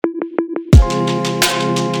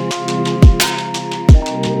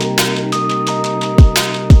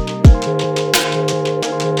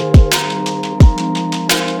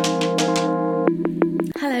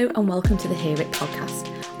and welcome to the Hear It podcast.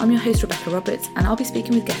 I'm your host Rebecca Roberts and I'll be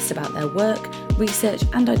speaking with guests about their work, research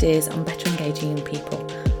and ideas on better engaging young people.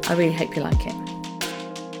 I really hope you like it.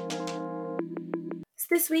 So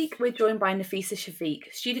this week we're joined by Nafisa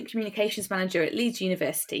Shafiq, Student Communications Manager at Leeds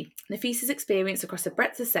University. Nafisa's experience across a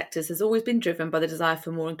breadth of sectors has always been driven by the desire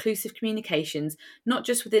for more inclusive communications, not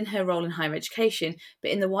just within her role in higher education,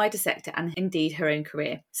 but in the wider sector and indeed her own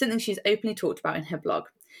career, something she's openly talked about in her blog.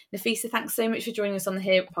 Nafisa, thanks so much for joining us on the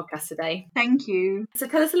Hear It podcast today. Thank you. So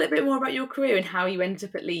tell us a little bit more about your career and how you ended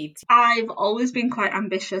up at Leeds. I've always been quite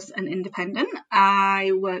ambitious and independent.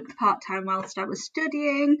 I worked part-time whilst I was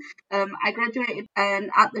studying. I graduated and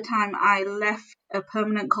at the time I left a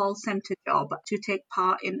permanent call centre job to take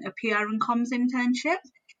part in a PR and comms internship.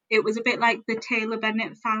 It was a bit like the Taylor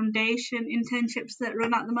Bennett Foundation internships that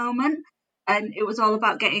run at the moment. And it was all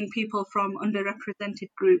about getting people from underrepresented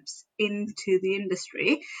groups into the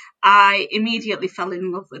industry. I immediately fell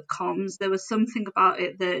in love with comms. There was something about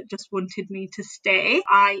it that just wanted me to stay.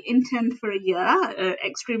 I interned for a year,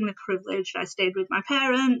 extremely privileged. I stayed with my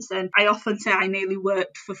parents and I often say I nearly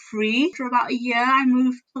worked for free. For about a year, I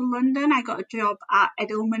moved to London. I got a job at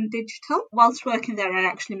Edelman Digital. Whilst working there, I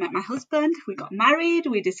actually met my husband. We got married.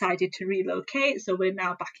 We decided to relocate. So we're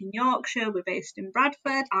now back in Yorkshire. We're based in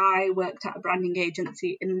Bradford. I worked at a branding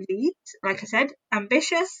agency in Leeds. Like I said,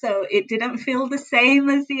 ambitious, so it didn't feel the same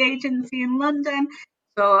as the agency in London.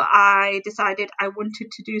 So I decided I wanted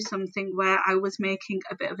to do something where I was making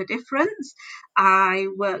a bit of a difference. I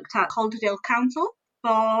worked at Calderdale Council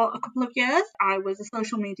for a couple of years. I was a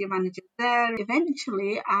social media manager there.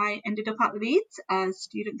 Eventually, I ended up at Leeds as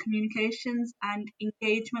student communications and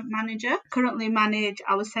engagement manager. Currently manage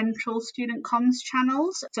our central student comms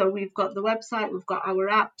channels. So we've got the website, we've got our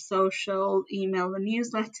app, social, email and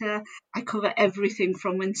newsletter. I cover everything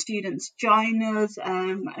from when students join us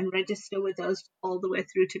and register with us all the way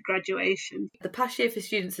through to graduation. The past year for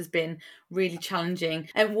students has been really challenging.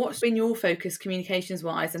 And what's been your focus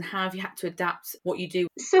communications-wise and how have you had to adapt what you do?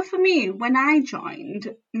 So for me, when I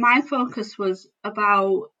joined, my focus was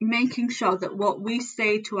about making sure that what we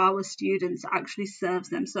say to our students actually serves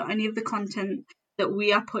them. So any of the content that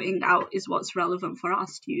we are putting out is what's relevant for our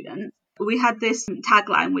students. We had this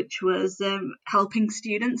tagline, which was helping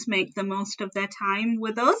students make the most of their time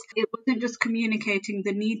with us. It wasn't just communicating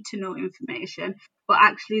the need to know information, but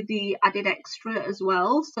actually the added extra as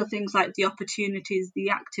well. So things like the opportunities,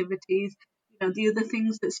 the activities, the other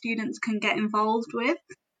things that students can get involved with.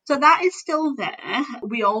 So that is still there.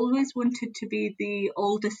 We always wanted to be the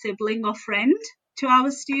older sibling or friend to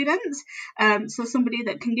our students. So somebody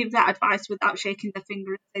that can give that advice without shaking their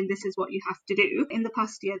finger and saying this is what you have to do. In the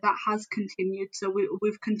past year, that has continued. So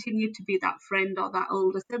we've continued to be that friend or that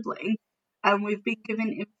older sibling. And we've been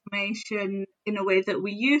given information in a way that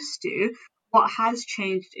we used to. What has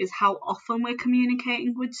changed is how often we're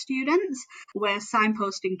communicating with students. We're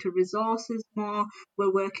signposting to resources more.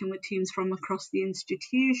 We're working with teams from across the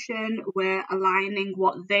institution. We're aligning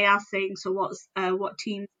what they are saying, so what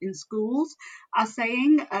teams in schools are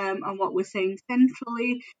saying and what we're saying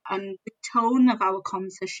centrally. And the tone of our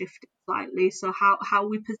comms has shifted slightly. So how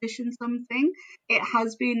we position something. It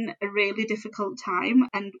has been a really difficult time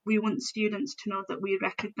and we want students to know that we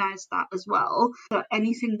recognise that as well. So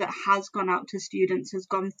anything that has gone out to students has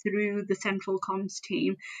gone through the central comms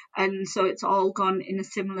team, and so it's all gone in a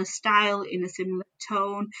similar style, in a similar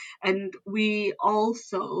tone, and we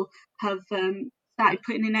also have started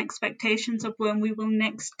putting in expectations of when we will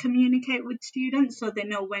next communicate with students so they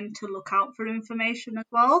know when to look out for information as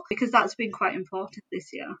well, because that's been quite important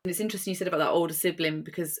this year. It's interesting you said about that older sibling,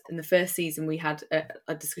 because in the first season we had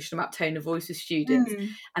a discussion about tone of voice with students,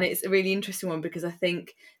 and it's a really interesting one because I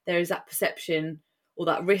think there is that perception or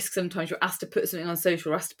that risk sometimes you're asked to put something on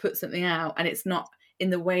social or asked to put something out and it's not in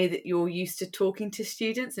the way that you're used to talking to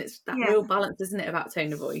students. And it's that real balance, isn't it, about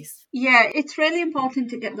tone of voice? Yeah, it's really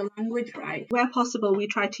important to get the language right. Where possible, we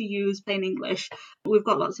try to use plain English. We've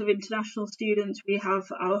got lots of international students. We have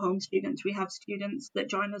our home students. We have students that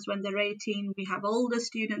join us when they're 18. We have older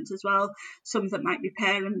students as well, some that might be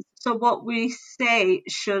parents. So what we say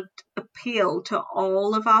should appeal to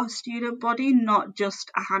all of our student body, not just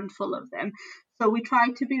a handful of them. So we try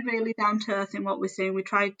to be really down to earth in what we're saying. We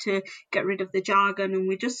try to get rid of the jargon and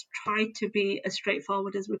we just try to be as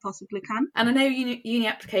straightforward as we possibly can. And I know uni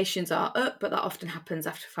applications are up, but that often happens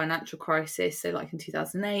after a financial crisis, so like in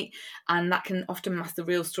 2008, and that can often mask the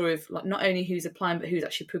real story of like not only who's applying, but who's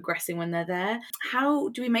actually progressing when they're there. How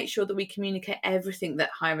do we make sure that we communicate everything that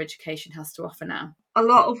higher education has to offer now? a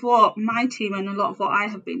lot of what my team and a lot of what I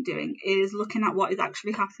have been doing is looking at what is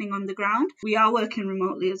actually happening on the ground. We are working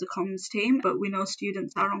remotely as a comms team, but we know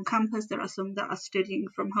students are on campus. There are some that are studying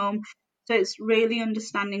from home. So it's really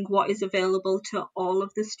understanding what is available to all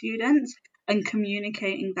of the students and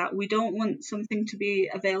communicating that. We don't want something to be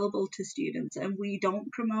available to students and we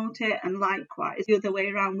don't promote it, and likewise the other way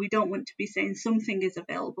around, we don't want to be saying something is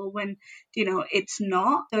available when it's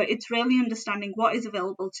not. So it's really understanding what is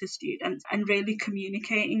available to students and really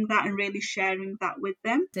communicating that and really sharing that with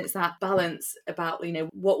them. It's that balance about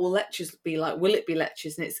what will lectures be like. Will it be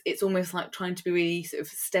lectures? And it's almost like trying to be really sort of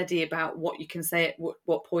steady about what you can say at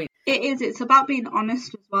what point. It is. It's about being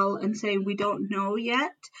honest as well and saying we don't know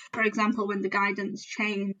yet. For example, when the guidance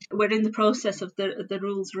changed, we're in the process of the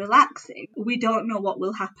rules relaxing. We don't know what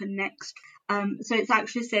will happen next. So it's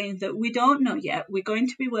actually saying that we don't know yet. We're going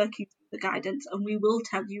to be working through the guidance and we will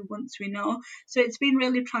tell you once we know. So it's been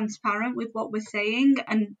really transparent with what we're saying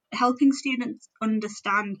and helping students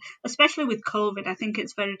understand, especially with COVID. I think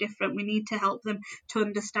it's very different. We need to help them to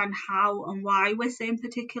understand how and why we're saying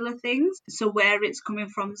particular things. So where it's coming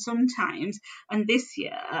from sometimes. And this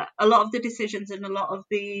year, a lot of the decisions and a lot of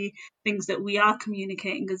the things that we are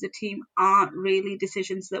communicating as a team aren't really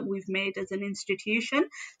decisions that we've made as an institution.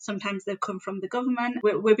 Sometimes they've come from the government.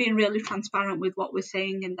 We're being really transparent with what we're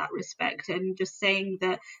saying in that respect and just saying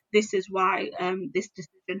that this is why this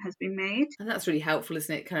decision has been made. And that's really helpful,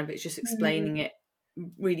 isn't it? Kind of, it's just explaining it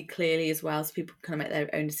really clearly as well, so people can kind of make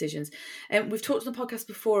their own decisions. We've talked on the podcast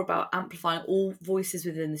before about amplifying all voices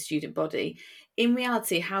within the student body. In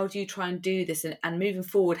reality, how do you try and do this, and moving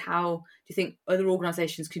forward, how do you think other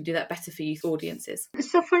organisations can do that better for youth audiences?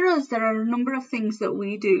 So for us, there are a number of things that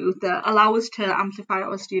we do that allow us to amplify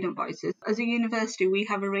our student voices. As a university, we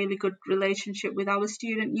have a really good relationship with our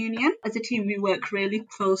student union. As a team, we work really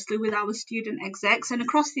closely with our student execs and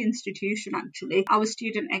across the institution, actually. Our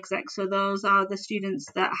student execs, so those are the students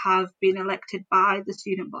that have been elected by the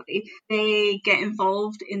student body. They get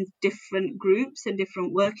involved in different groups and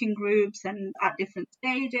different working groups and at different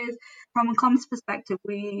stages. From a comms perspective,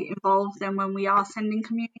 we involve them when we are sending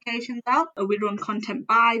communications out. We run content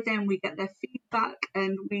by them, we get their feedback,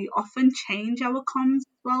 and we often change our comms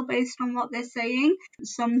as well based on what they're saying.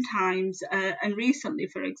 Sometimes, and recently,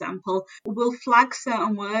 for example, we'll flag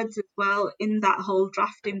certain words as well in that whole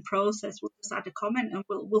drafting process. We'll just add a comment and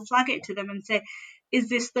we'll flag it to them and say, is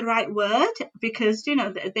this the right word? Because,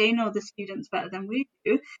 they know the students better than we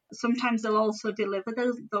do. Sometimes they'll also deliver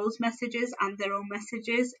those messages and their own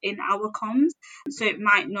messages in our comms. So it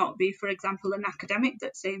might not be, for example, an academic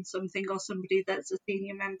that's saying something or somebody that's a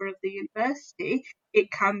senior member of the university. It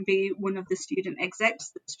can be one of the student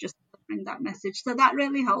execs that's just delivering that message. So that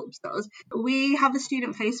really helps us. We have a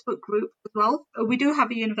student Facebook group as well. We do have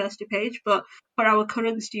a university page, but for our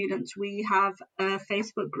current students, we have a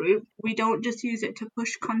Facebook group. We don't just use it to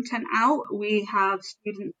push content out. We have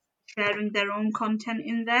students sharing their own content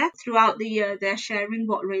in there. Throughout the year, they're sharing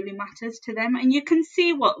what really matters to them. And you can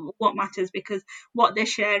see what matters because what they're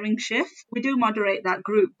sharing shifts. We do moderate that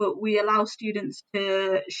group, but we allow students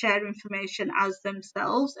to share information as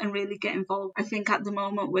themselves and really get involved. I think at the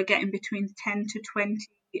moment we're getting between 10 to 20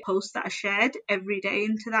 posts that are shared every day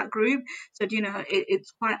into that group. So,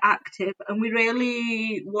 it's quite active and we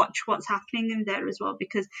really watch what's happening in there as well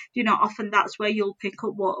because, often that's where you'll pick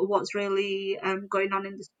up what's really going on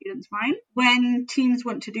in the student's mind. When teams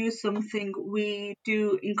want to do something, we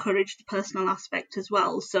do encourage the personal aspect as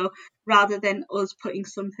well. So rather than us putting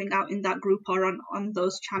something out in that group or on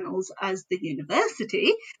those channels as the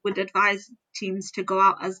university, would advise teams to go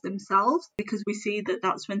out as themselves because we see that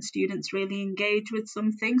that's when students really engage with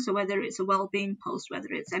something. So whether it's a wellbeing post, whether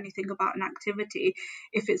it's anything about an activity,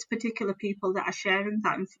 if it's particular people that are sharing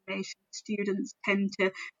that information, students tend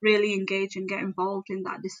to really engage and get involved in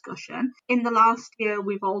that discussion. In the last year,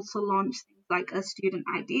 we've also launched things like a student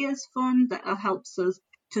ideas fund that helps us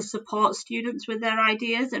to support students with their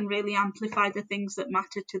ideas and really amplify the things that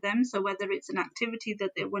matter to them. So whether it's an activity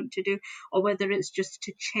that they want to do or whether it's just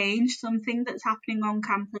to change something that's happening on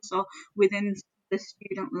campus or within the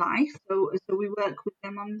student life. So we work with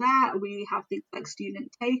them on that. We have things like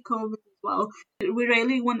student takeovers as well. We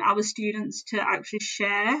really want our students to actually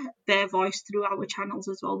share their voice through our channels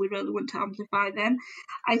as well. We really want to amplify them.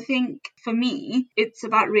 I think for me, it's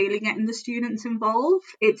about really getting the students involved.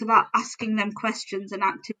 It's about asking them questions and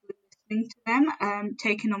actively listening to them,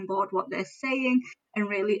 taking on board what they're saying and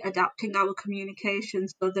really adapting our communication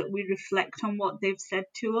so that we reflect on what they've said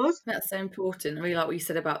to us. That's so important. I really like what you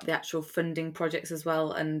said about the actual funding projects as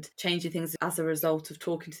well, and changing things as a result of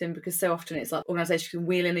talking to them, because so often it's like organisations can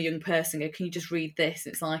wheel in a young person, go, can you just read this?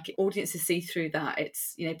 It's like audiences see through that.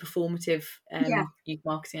 It's, performative youth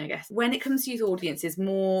marketing, I guess. When it comes to youth audiences,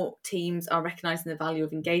 more teams are recognising the value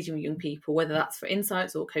of engaging with young people, whether that's for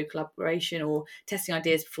insights or co-collaboration or testing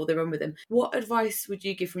ideas before they run with them. What advice would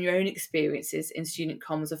you give from your own experiences in student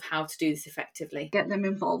comms of how to do this effectively? Get them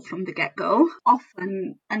involved from the get-go.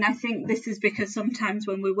 Often, and I think this is because sometimes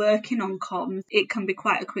when we're working on comms, it can be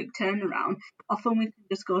quite a quick turnaround. Often we can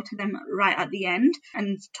just go to them right at the end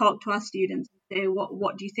and talk to our students and say,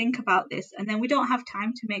 what do you think about this? And then we don't have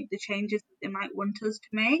time to make the changes that they might want us to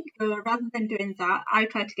make. So rather than doing that, I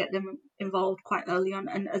try to get them involved quite early on.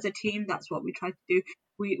 And as a team, that's what we try to do.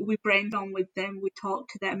 We brainstorm with them, we talk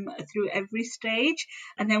to them through every stage,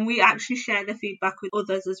 and then we actually share the feedback with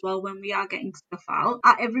others as well when we are getting stuff out.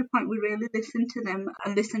 At every point, we really listen to them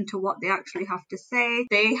and listen to what they actually have to say.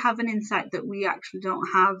 They have an insight that we actually don't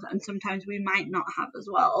have, and sometimes we might not have as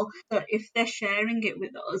well. So if they're sharing it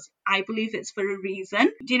with us, I believe it's for a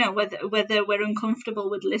reason. Whether we're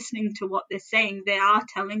uncomfortable with listening to what they're saying, they are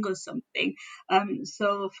telling us something.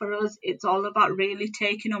 So for us, it's all about really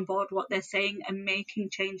taking on board what they're saying and making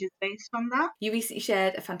changes based on that. You recently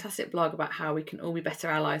shared a fantastic blog about how we can all be better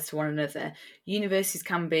allies to one another. Universities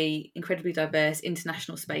can be incredibly diverse,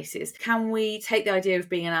 international spaces. Can we take the idea of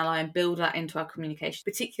being an ally and build that into our communication?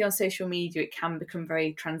 Particularly on social media, it can become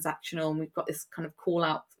very transactional, and we've got this kind of call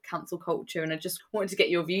out cancel culture, and I just wanted to get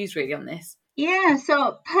your views really on this. Yeah,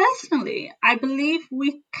 so personally, I believe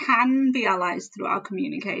we can be allies through our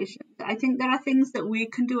communication. I think there are things that we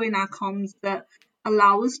can do in our comms that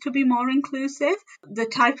allow us to be more inclusive. The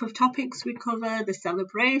type of topics we cover, the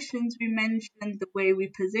celebrations we mention, the way we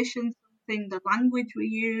position something, the language we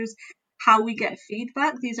use, how we get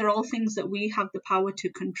feedback, these are all things that we have the power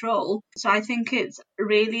to control. So I think it's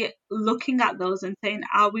really looking at those and saying,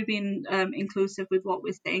 are we being inclusive with what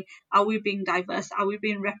we're saying? Are we being diverse? Are we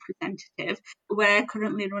being representative? We're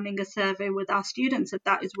currently running a survey with our students, and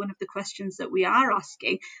that is one of the questions that we are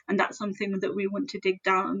asking. And that's something that we want to dig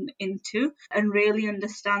down into and really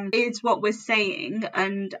understand, is what we're saying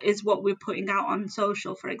and is what we're putting out on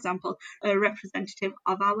social, for example, a representative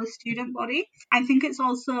of our student body. I think it's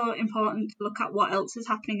also important to look at what else is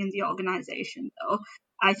happening in the organisation, though.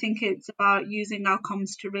 I think it's about using our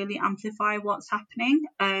comms to really amplify what's happening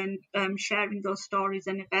and sharing those stories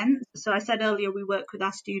and events. So I said earlier, we work with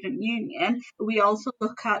our student union. We also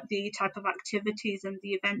look at the type of activities and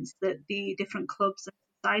the events that the different clubs and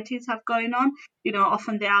societies have going on.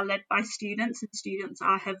 Often they are led by students, and students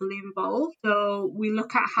are heavily involved. So we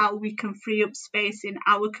look at how we can free up space in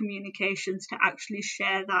our communications to actually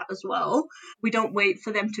share that as well. We don't wait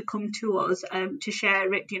for them to come to us to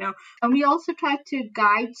share it, And we also try to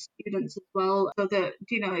guide students as well, so that,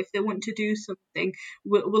 if they want to do something,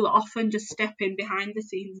 we'll often just step in behind the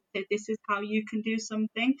scenes and say, this is how you can do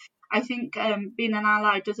something. I think being an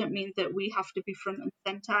ally doesn't mean that we have to be front and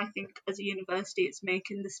centre. I think as a university, it's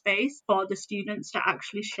making the space for the students to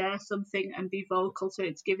actually share something and be vocal, so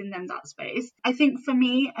it's giving them that space. I think for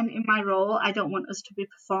me and in my role, I don't want us to be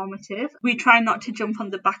performative. We try not to jump on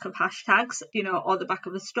the back of hashtags, or the back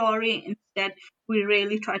of a story. Instead, we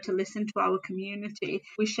really try to listen to our community.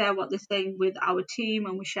 We share what they're saying with our team,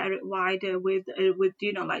 and we share it wider with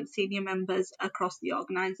like senior members across the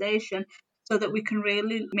organisation, so that we can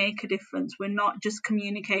really make a difference. We're not just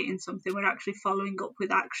communicating something, we're actually following up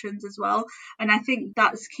with actions as well. And I think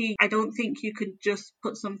that's key. I don't think you can just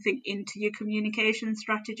put something into your communication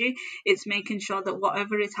strategy. It's making sure that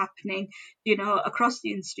whatever is happening, across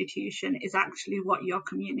the institution is actually what you're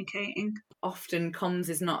communicating. Often comms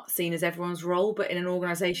is not seen as everyone's role, but in an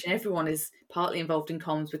organisation, everyone is partly involved in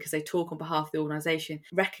comms because they talk on behalf of the organisation,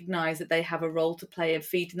 recognise that they have a role to play in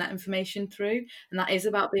feeding that information through. And that is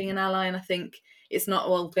about being an ally. And I think it's not,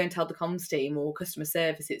 well, go and tell the comms team or customer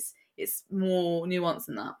service. It's more nuanced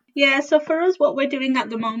than that. Yeah, so for us, what we're doing at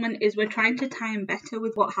the moment is we're trying to tie in better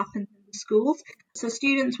with what happens in the schools. So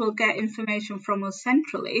students will get information from us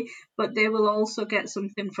centrally, but they will also get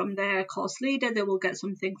something from their course leader, they will get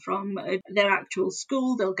something from their actual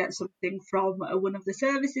school, they'll get something from one of the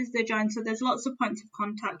services they join. So there's lots of points of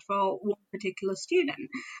contact for one particular student.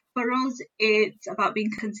 For us, it's about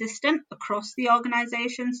being consistent across the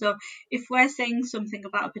organisation. So if we're saying something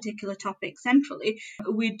about a particular topic centrally,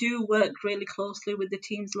 we do work really closely with the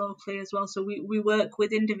teams locally as well. So we work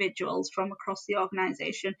with individuals from across the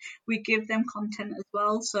organisation. We give them content as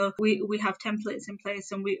well. So we have templates in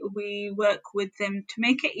place, and we work with them to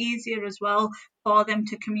make it easier as well for them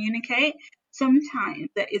to communicate. sometimes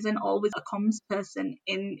there isn't always a comms person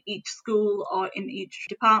in each school or in each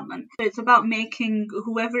department. So it's about making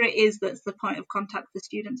whoever it is that's the point of contact for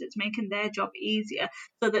students, it's making their job easier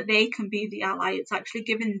so that they can be the ally. It's actually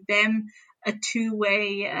giving them a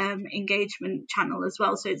two-way engagement channel as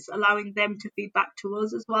well. So it's allowing them to feed back to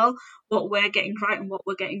us as well, what we're getting right and what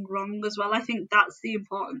we're getting wrong as well. I think that's the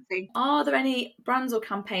important thing. Are there any brands or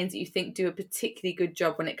campaigns that you think do a particularly good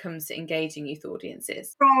job when it comes to engaging youth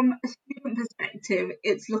audiences? From a student perspective,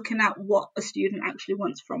 it's looking at what a student actually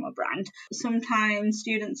wants from a brand. Sometimes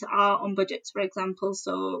students are on budgets, for example,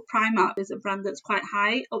 so Primark is a brand that's quite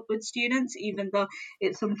high up with students, even though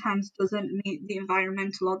it sometimes doesn't meet the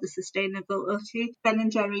environmental or the sustainability. Ben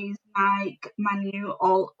 & Jerry's, Nike, Manu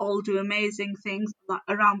all do amazing things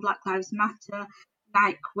around Black Lives Matter.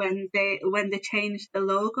 Nike, when they changed the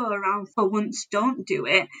logo around For Once Don't Do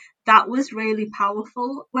It, that was really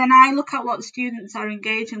powerful. When I look at what students are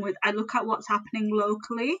engaging with, I look at what's happening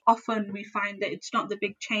locally. Often we find that it's not the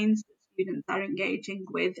big chains that students are engaging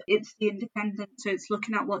with, it's the independent. So it's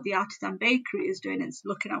looking at what the artisan bakery is doing, it's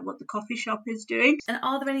looking at what the coffee shop is doing. And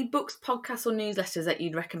are there any books, podcasts or newsletters that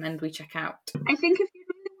you'd recommend we check out? I think if you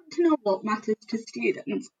really want to know what matters to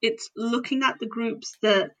students, it's looking at the groups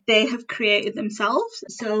that they have created themselves.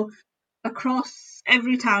 So across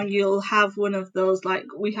every town you'll have one of those, like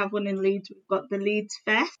we have one in Leeds, we've got the Leeds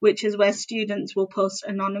Fest, which is where students will post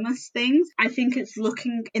anonymous things. I think it's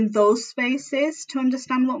looking in those spaces to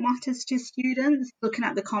understand what matters to students, looking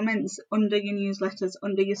at the comments under your newsletters,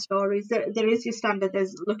 under your stories. There is your standard,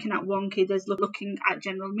 there's looking at Wonky, there's looking at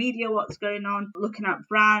general media, what's going on, looking at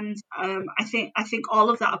brands. I think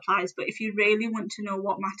all of that applies, but if you really want to know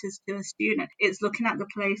what matters to a student, it's looking at the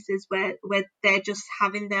places where they're just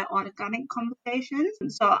having their organic conversations.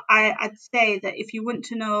 So I'd say that if you want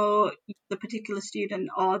to know the particular student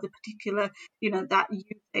or the particular, that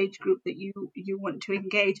youth age group that you want to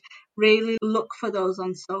engage, really look for those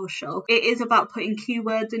on social. It is about putting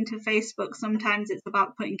keywords into Facebook. Sometimes it's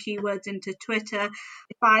about putting keywords into Twitter.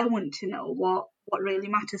 If I want to know what really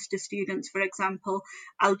matters to students, for example,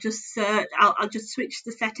 I'll just search, I'll just switch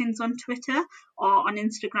the settings on Twitter or on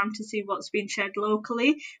Instagram to see what's been shared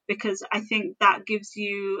locally, because I think that gives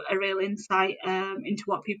you a real insight into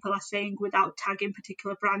what people are saying without tagging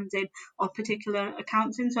particular brands in or particular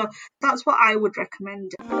accounts in. So that's what I would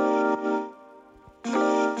recommend.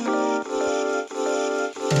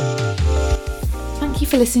 Thank you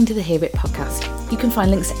for listening to the Hear It podcast. You can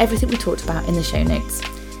find links to everything we talked about in the show notes.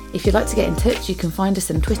 If you'd like to get in touch, you can find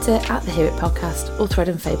us on Twitter at the Hear It podcast or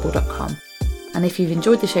threadandfable.com. And if you've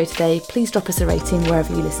enjoyed the show today, please drop us a rating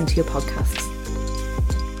wherever you listen to your podcasts.